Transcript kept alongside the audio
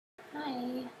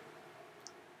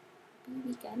happy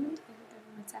weekend. I hope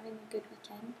everyone's having a good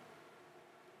weekend.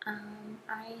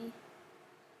 I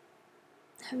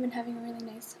have been having a really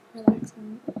nice,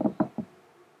 relaxing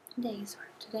day sort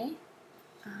of today.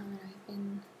 I've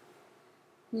been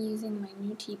using my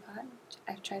new teapot.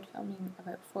 I've tried filming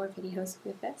about 4 videos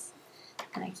with this,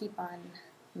 and I keep on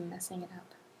messing it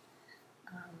up.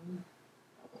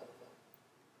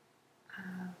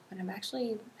 But I've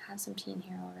actually have some tea in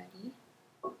here already.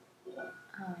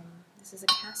 This is a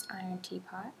cast iron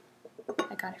teapot.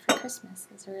 I got it for Christmas.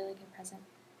 It's a really good present.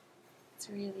 It's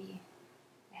really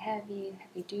heavy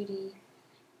duty.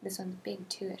 This one's big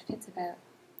too. It fits about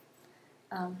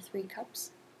 3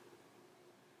 cups,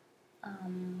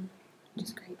 which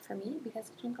is great for me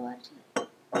because I drink a lot of tea.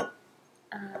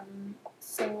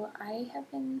 So I have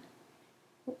been,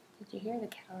 did you hear the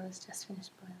kettle has just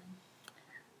finished boiling?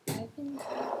 I've been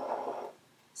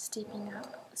steeping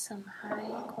up some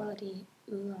high quality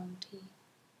oolong tea.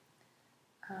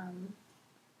 And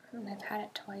I've had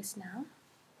it twice now.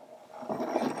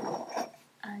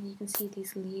 You can see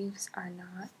these leaves are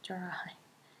not dry.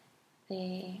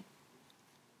 They,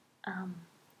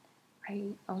 I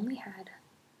only had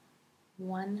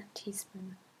 1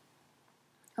 teaspoon,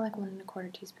 like 1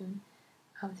 1/4 teaspoon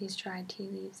of these dried tea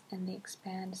leaves, and they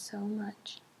expand so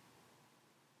much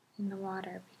in the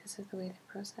water because of the way they're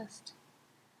processed.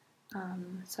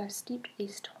 So I've steeped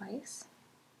these twice.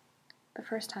 The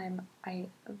first time I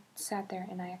sat there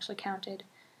and I actually counted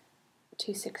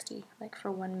 260, like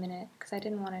for 1 minute, because I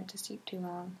didn't want it to steep too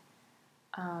long,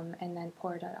 and then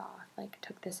poured it off, like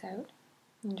took this out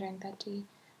and drank that tea.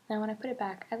 Then when I put it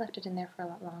back, I left it in there for a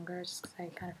lot longer just because I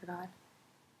kind of forgot,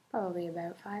 probably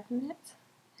about 5 minutes,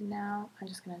 and now I'm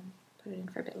just going to put it in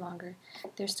for a bit longer.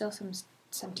 There's still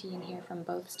some tea in here from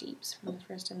both steeps, from the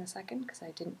first and the second, because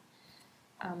I didn't,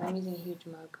 I'm using a huge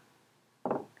mug,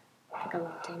 like a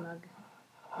latte mug.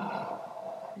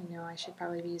 I know I should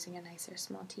probably be using a nicer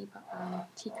small teacup,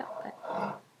 but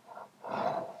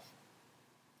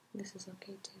this is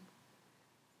okay too.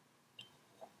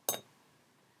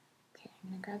 Okay, I'm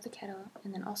going to grab the kettle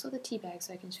and then also the tea bag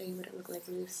so I can show you what it looked like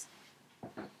loose.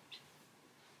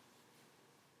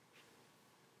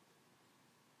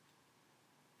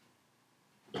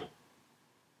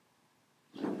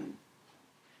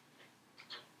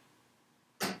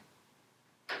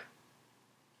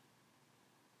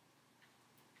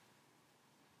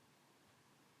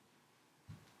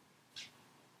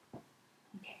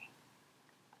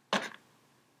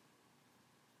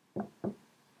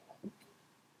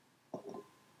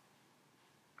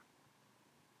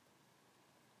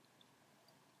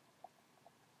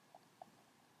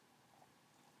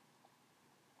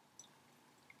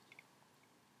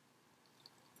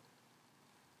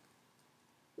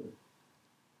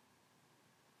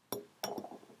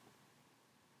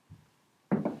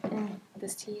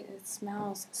 This tea, it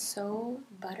smells so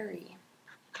buttery,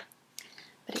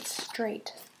 but it's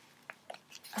straight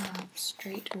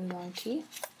oolong tea.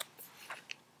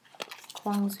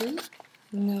 Guangzhou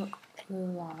milk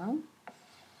oolong.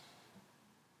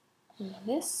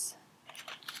 This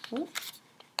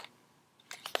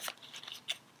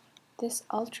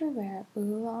ultra rare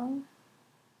oolong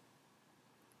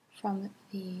from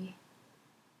the,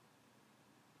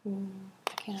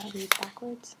 I cannot read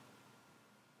backwards,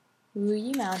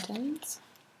 Ruyi Mountains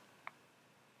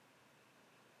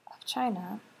of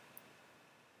China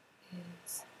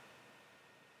is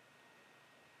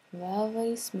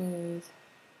velvety smooth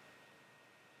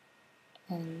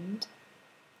and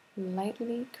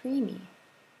lightly creamy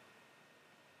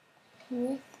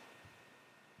with,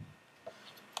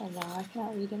 oh wow, I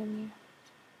cannot read it in here,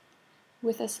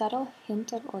 with a subtle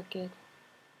hint of orchid.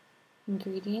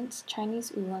 Ingredients: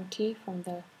 Chinese oolong tea from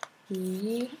the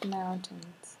Ruyi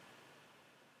Mountains.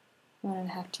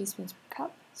 1.5 teaspoons per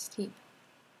cup. Steep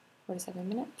 47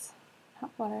 minutes.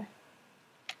 Hot water.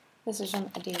 This is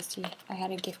from a day's tea. I had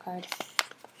a gift card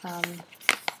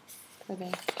for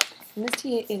this. And this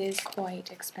tea, it is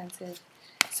quite expensive.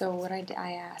 So what I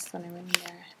asked when I went in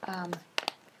there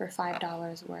for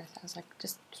 $5 worth. I was like,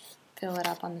 just fill it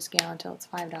up on the scale until it's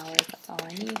 $5. That's all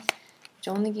I need. Which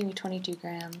only gave me 22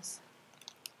 grams.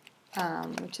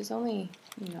 Which is only,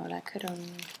 that could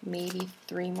only maybe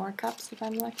 3 more cups if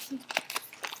I'm lucky.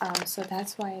 So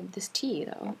that's why this tea,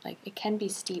 though, like, it can be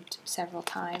steeped several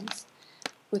times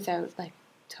without, like,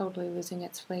 totally losing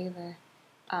its flavor,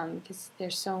 because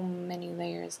there's so many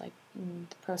layers, like, in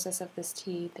the process of this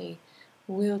tea, they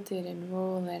wilt it and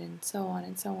roll it and so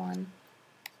on,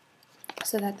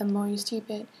 so that the more you steep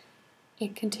it,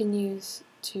 it continues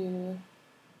to,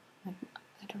 like,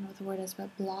 I don't know what the word is,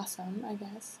 but blossom, I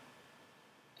guess.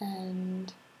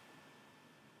 And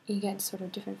you get sort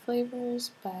of different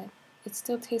flavors, but it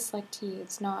still tastes like tea.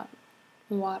 It's not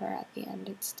water at the end.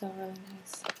 It's still really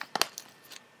nice.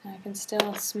 And I can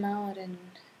still smell it, and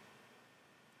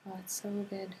oh, it's so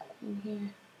good in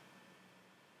here.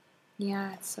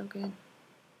 Yeah, it's so good.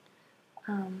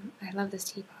 I love this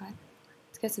teapot.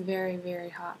 It gets very, very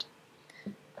hot.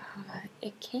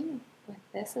 It came with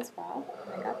this as well.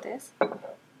 I got this,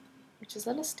 which is a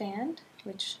little stand,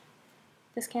 which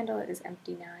this candle is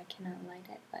empty now. I cannot light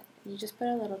it, but you just put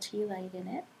a little tea light in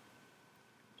it.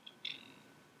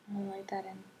 I'll light that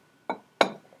in.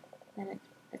 Then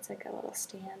it's like a little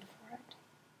stand for it.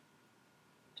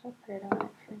 So I'll put it on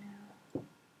it for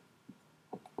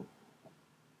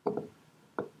now.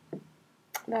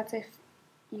 That's if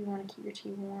you want to keep your tea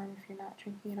warm if you're not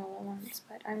drinking it all at once,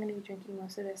 but I'm going to be drinking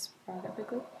most of this rather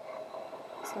quickly,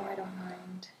 so I don't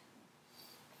mind.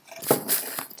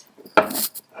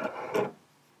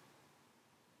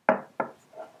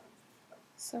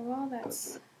 So while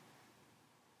that's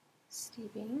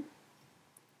steeping,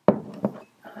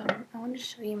 I wanted to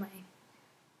show you my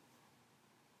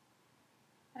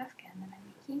Afghan that I'm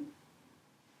making.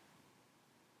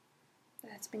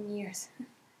 That's been years.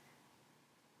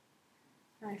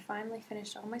 I finally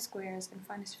finished all my squares and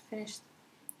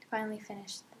finally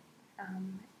finished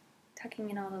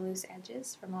tucking in all the loose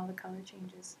edges from all the color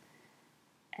changes.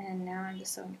 And now I'm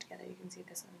just sewing it together. You can see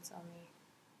this one's only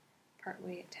part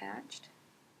way attached.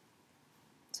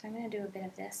 So I'm going to do a bit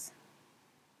of this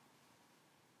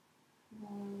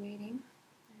while we're waiting.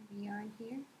 I have yarn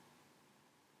here.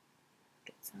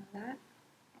 Get some of that.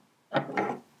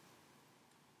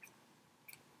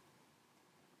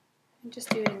 And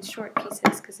just do it in short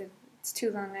pieces, because if it's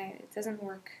too long, it doesn't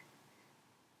work.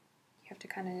 You have to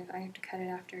I have to cut it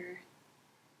after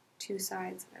 2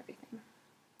 sides of everything.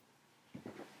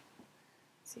 Let's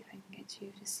see if I can get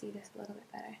you to see this a little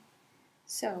bit better.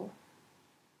 So,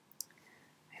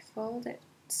 I fold it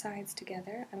sides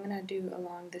together. I'm going to do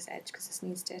along this edge because this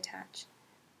needs to attach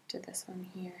to this one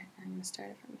here. I'm going to start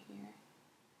it from here.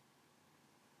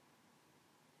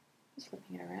 Just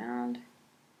flipping it around.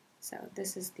 So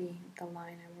this is the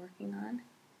line I'm working on,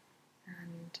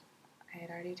 and I had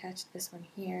already attached this one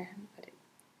here, but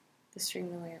the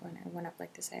string, the way it went up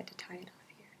like this, I had to tie it off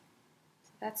here.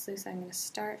 So that's loose. I'm going to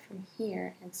start from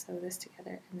here and sew this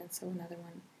together, and then sew another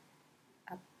one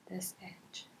up this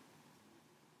edge.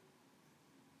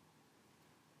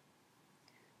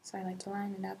 So I like to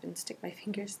line it up and stick my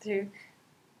fingers through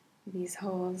these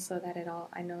holes so that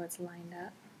I know it's lined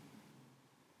up.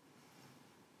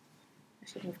 I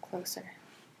should move closer.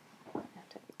 I have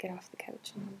to get off the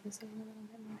couch and move this in a little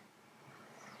bit more.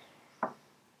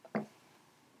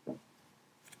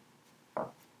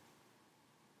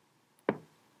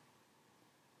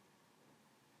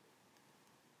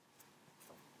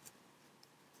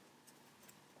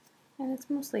 And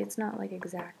it's not like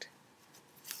exact.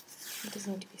 It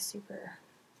doesn't need to be super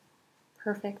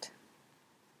perfect.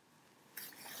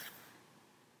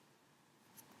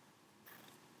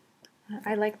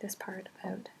 I like this part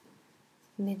about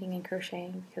knitting and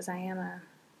crocheting because I am a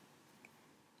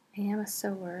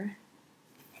sewer,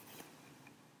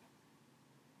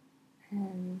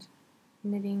 and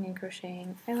knitting and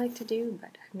crocheting I like to do,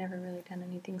 but I've never really done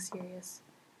anything serious,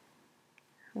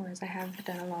 whereas I have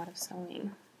done a lot of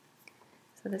sewing.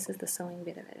 So this is the sewing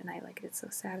bit of it, and I like it. It's so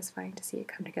satisfying to see it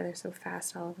come together so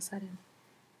fast all of a sudden.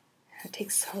 It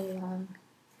takes so long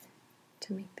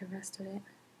to make the rest of it.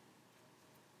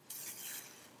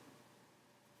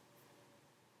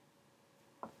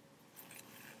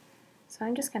 So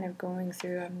I'm just kind of going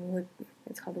through,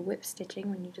 it's called the whip stitching,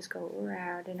 when you just go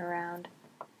around and around,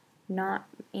 not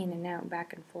in and out,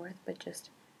 back and forth, but just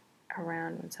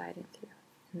around one side and through,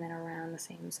 and then around the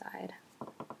same side.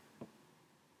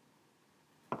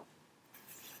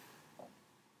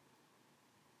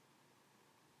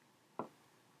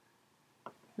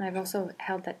 And I've also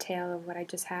held that tail of what I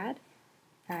just had,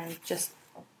 and I've just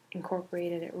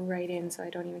incorporated it right in so I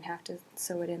don't even have to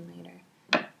sew it in later.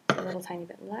 A little tiny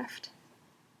bit left,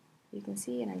 you can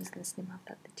see, and I'm just going to snip off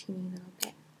the teeny little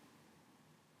bit.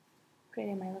 Put it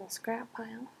in my little scrap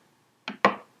pile,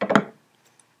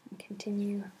 and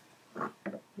continue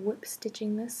whip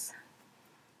stitching this.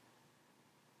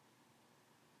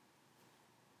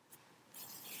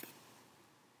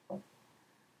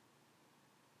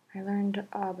 I learned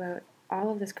about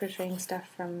all of this crocheting stuff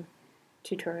from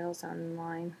tutorials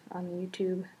online, on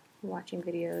YouTube, watching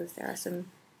videos. There are some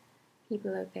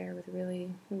people out there who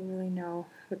really know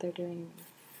what they're doing.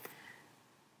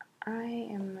 I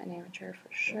am an amateur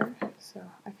for sure, so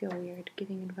I feel weird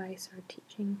giving advice or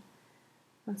teaching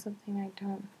on something I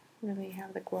don't really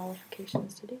have the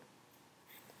qualifications to do.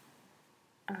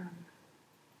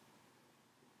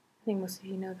 I think most of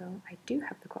you know, though, I do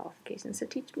have the qualifications to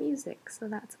teach music, so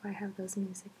that's why I have those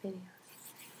music videos.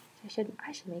 I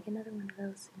should make another one of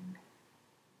those soon.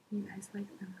 You guys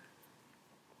like them.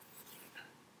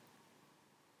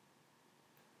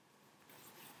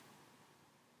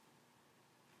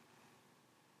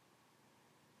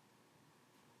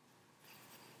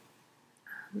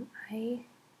 I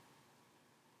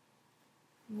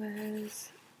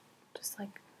was just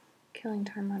like killing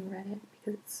time on Reddit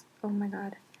because it's, oh my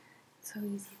god, it's so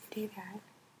easy to do that.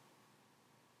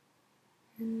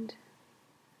 And,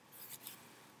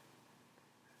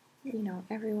 you know,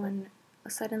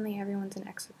 suddenly everyone's an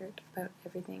expert about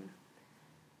everything.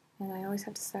 And I always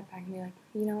have to step back and be like,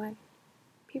 you know what?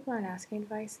 People aren't asking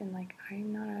advice, and like,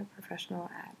 I'm not a professional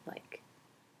at, like,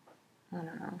 I don't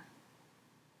know,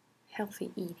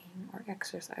 healthy eating or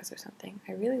exercise or something.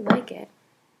 I really like it,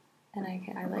 and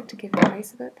I like to give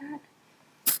advice about that,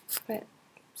 but,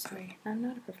 sorry, I'm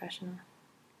not a professional.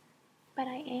 But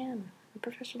I am a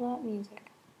professional at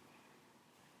music.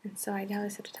 And so I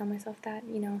always have to tell myself that,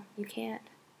 you know, you can't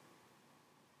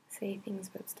say things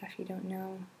about stuff you don't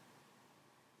know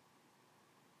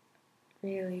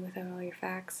really without all your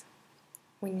facts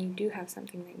when you do have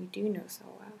something that you do know so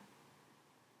well.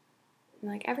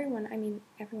 And like everyone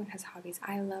has hobbies.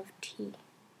 I love tea.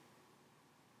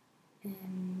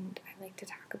 And I like to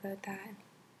talk about that.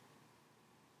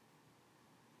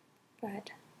 But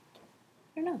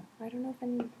I don't know. I don't know if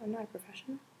I'm not a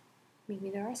professional. Maybe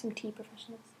there are some tea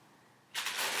professionals.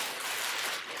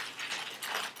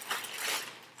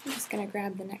 I'm just going to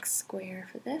grab the next square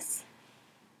for this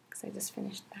because I just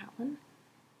finished that one.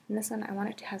 And this one, I want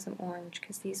it to have some orange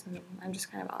because these ones, I'm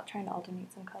just kind of trying to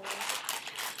alternate some colors.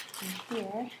 And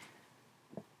here,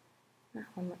 that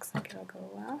one looks like it'll go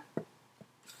well.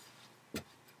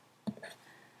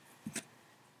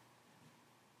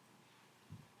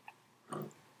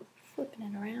 Flipping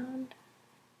it around.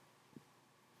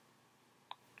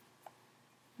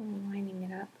 And lining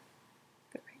it up.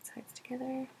 The right sides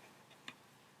together.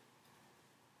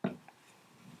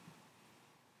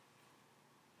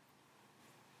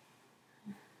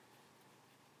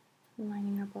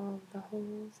 Lining up all of the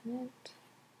holes in it.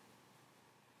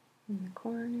 In the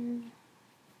corner.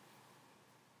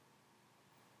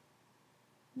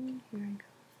 And here I go.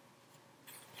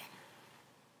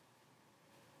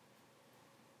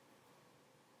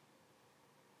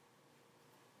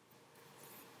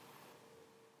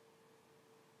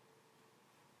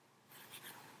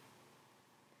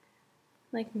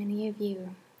 Like many of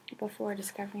you, before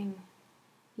discovering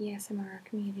the ASMR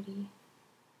community,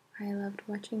 I loved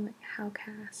watching like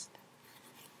Howcast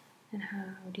and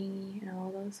Howdy and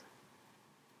all those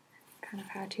kind of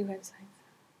how-to websites.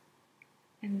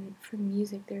 And for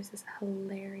music, there's this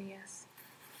hilarious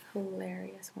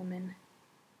woman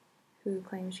who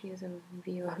claims she is a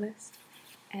violist.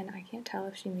 And I can't tell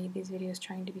if she made these videos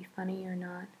trying to be funny or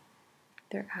not.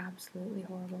 They're absolutely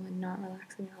horrible and not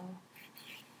relaxing at all.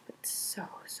 But so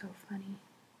funny.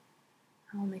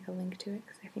 I'll make a link to it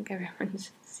because I think everyone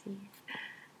should see.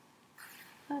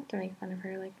 Not to make fun of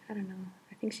her, like, I don't know.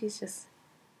 I think she's just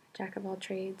a jack of all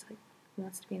trades, like,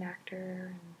 wants to be an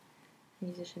actor and a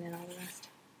musician and all the rest.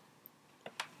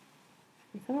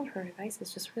 And some of her advice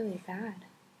is just really bad.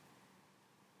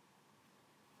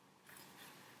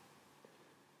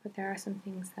 But there are some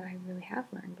things that I really have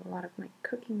learned. A lot of my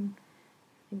cooking,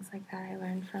 things like that, I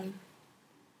learned from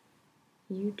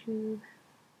YouTube,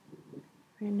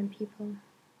 random people.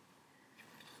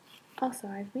 Also,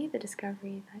 I've made the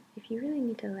discovery that if you really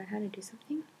need to learn how to do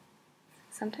something,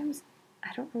 sometimes,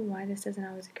 I don't know why this doesn't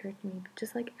always occur to me, but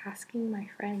just like asking my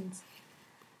friends.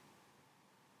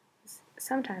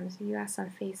 Sometimes if you ask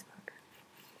on Facebook,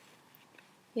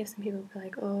 you have some people be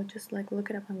like, oh, just like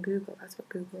look it up on Google, that's what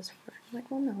Google's for. I'm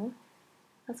like, well, no,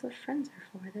 that's what friends are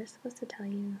for. They're supposed to tell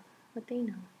you what they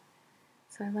know.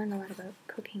 So I learned a lot about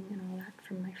cooking and all that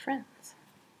from my friends.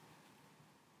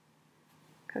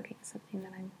 Cooking is something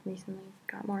that I recently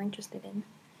got more interested in.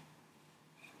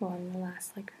 Well, in the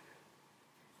last like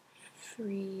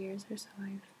 3 years or so,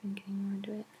 I've been getting more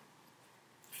into it.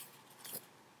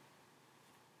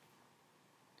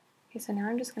 Okay, so now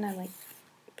I'm just gonna like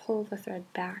pull the thread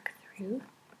back through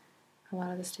a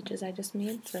lot of the stitches I just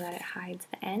made so that it hides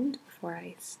the end before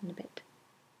I snip it.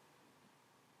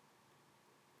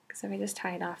 Because if I just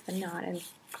tied off the knot and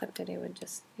clipped it, it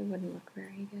wouldn't look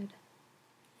very good.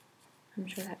 I'm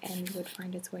sure that end would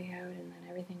find its way out and then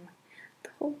everything, the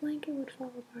whole blanket would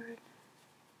fall apart.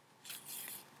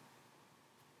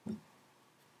 Okay,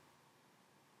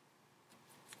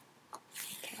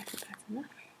 I think that's enough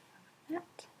of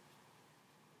that.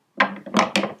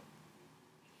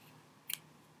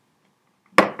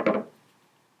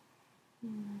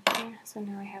 So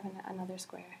now I have another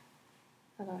square,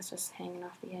 although it's just hanging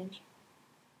off the edge.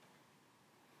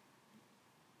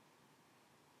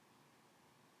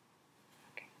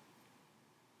 Okay.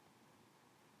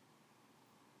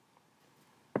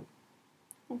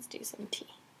 Let's do some tea.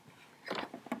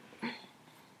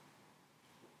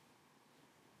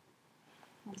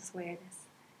 I'll just wear this.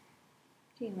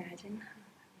 Can you imagine? Oh,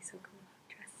 that'd be so cool.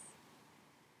 Dress.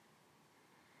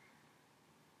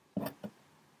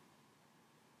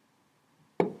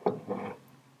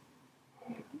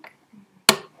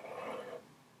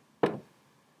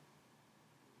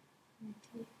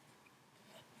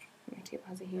 My teapot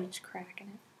has a huge crack in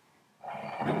it.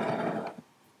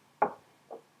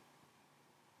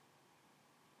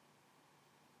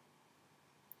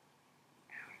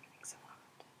 So hot.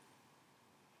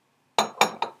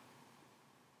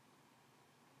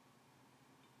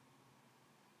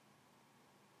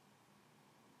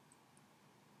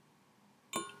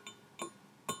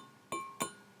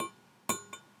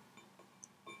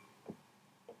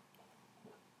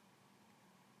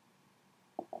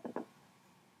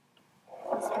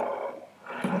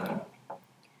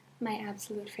 My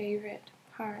absolute favorite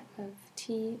part of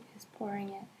tea is pouring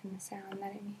it and the sound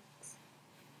that it makes.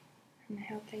 And I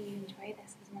hope that you enjoy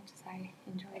this as much as I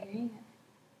enjoy doing it.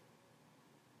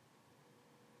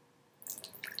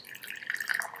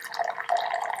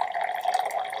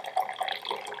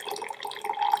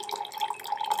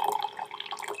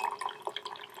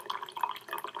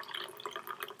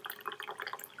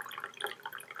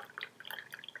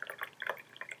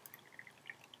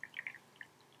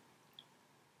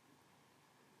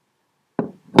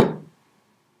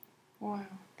 Wow,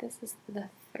 this is the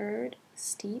third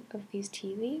steep of these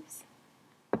tea leaves.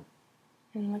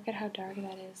 And look at how dark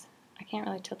that is. I can't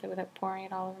really tilt it without pouring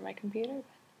it all over my computer, but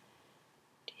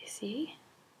do you see?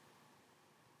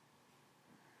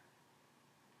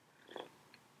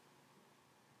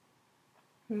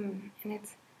 And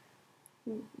it's,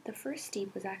 the first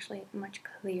steep was actually much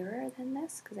clearer than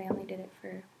this, because I only did it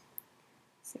for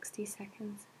 60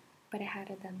 seconds, but it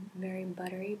had a very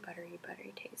buttery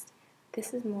taste.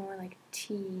 This is more like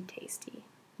tea tasty,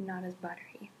 not as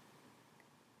buttery.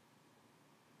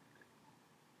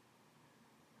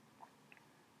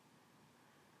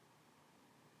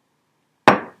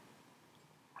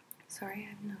 Sorry, I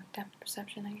have no depth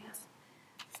perception, I guess.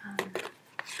 I'm going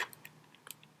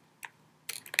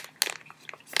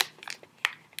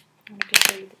to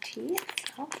show you the tea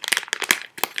itself.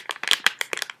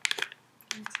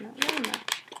 It's not really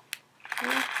much.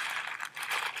 Okay.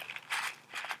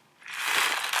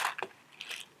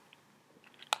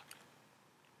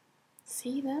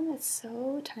 See them? It's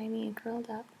so tiny and curled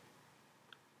up.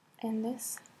 And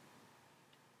these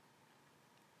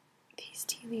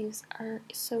tea leaves are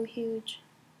so huge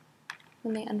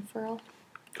when they unfurl.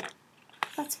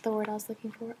 That's the word I was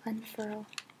looking for, unfurl.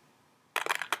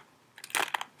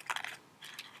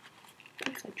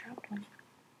 Oops, I dropped one.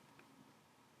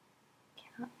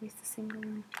 Cannot waste a single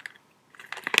one.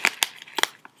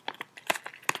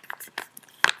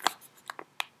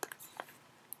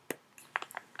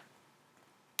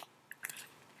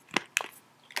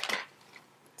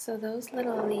 So those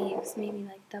little leaves, maybe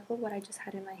like double what I just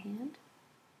had in my hand,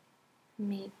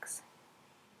 makes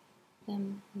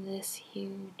them this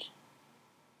huge.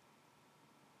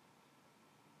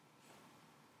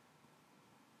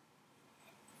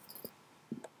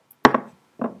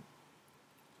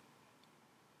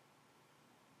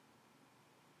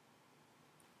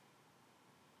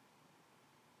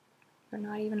 They're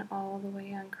not even all the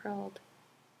way uncurled.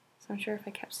 So I'm sure if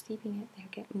I kept steeping it,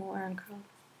 they'd get more uncurled,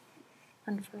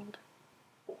 unfurled.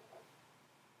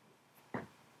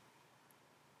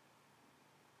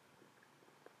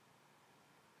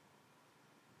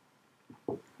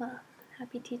 Well,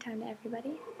 happy tea time to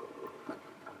everybody.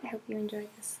 I hope you enjoyed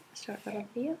this short little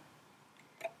video.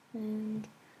 And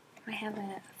I have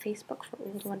a Facebook for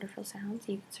Old Wonderful Sounds.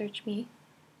 You can search me,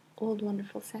 Old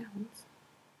Wonderful Sounds.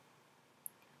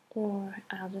 Or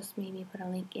I'll just maybe put a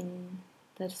link in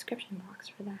the description box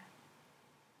for that.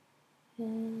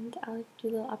 And I'll do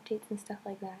little updates and stuff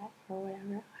like that, or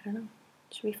whatever. I don't know.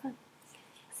 It should be fun.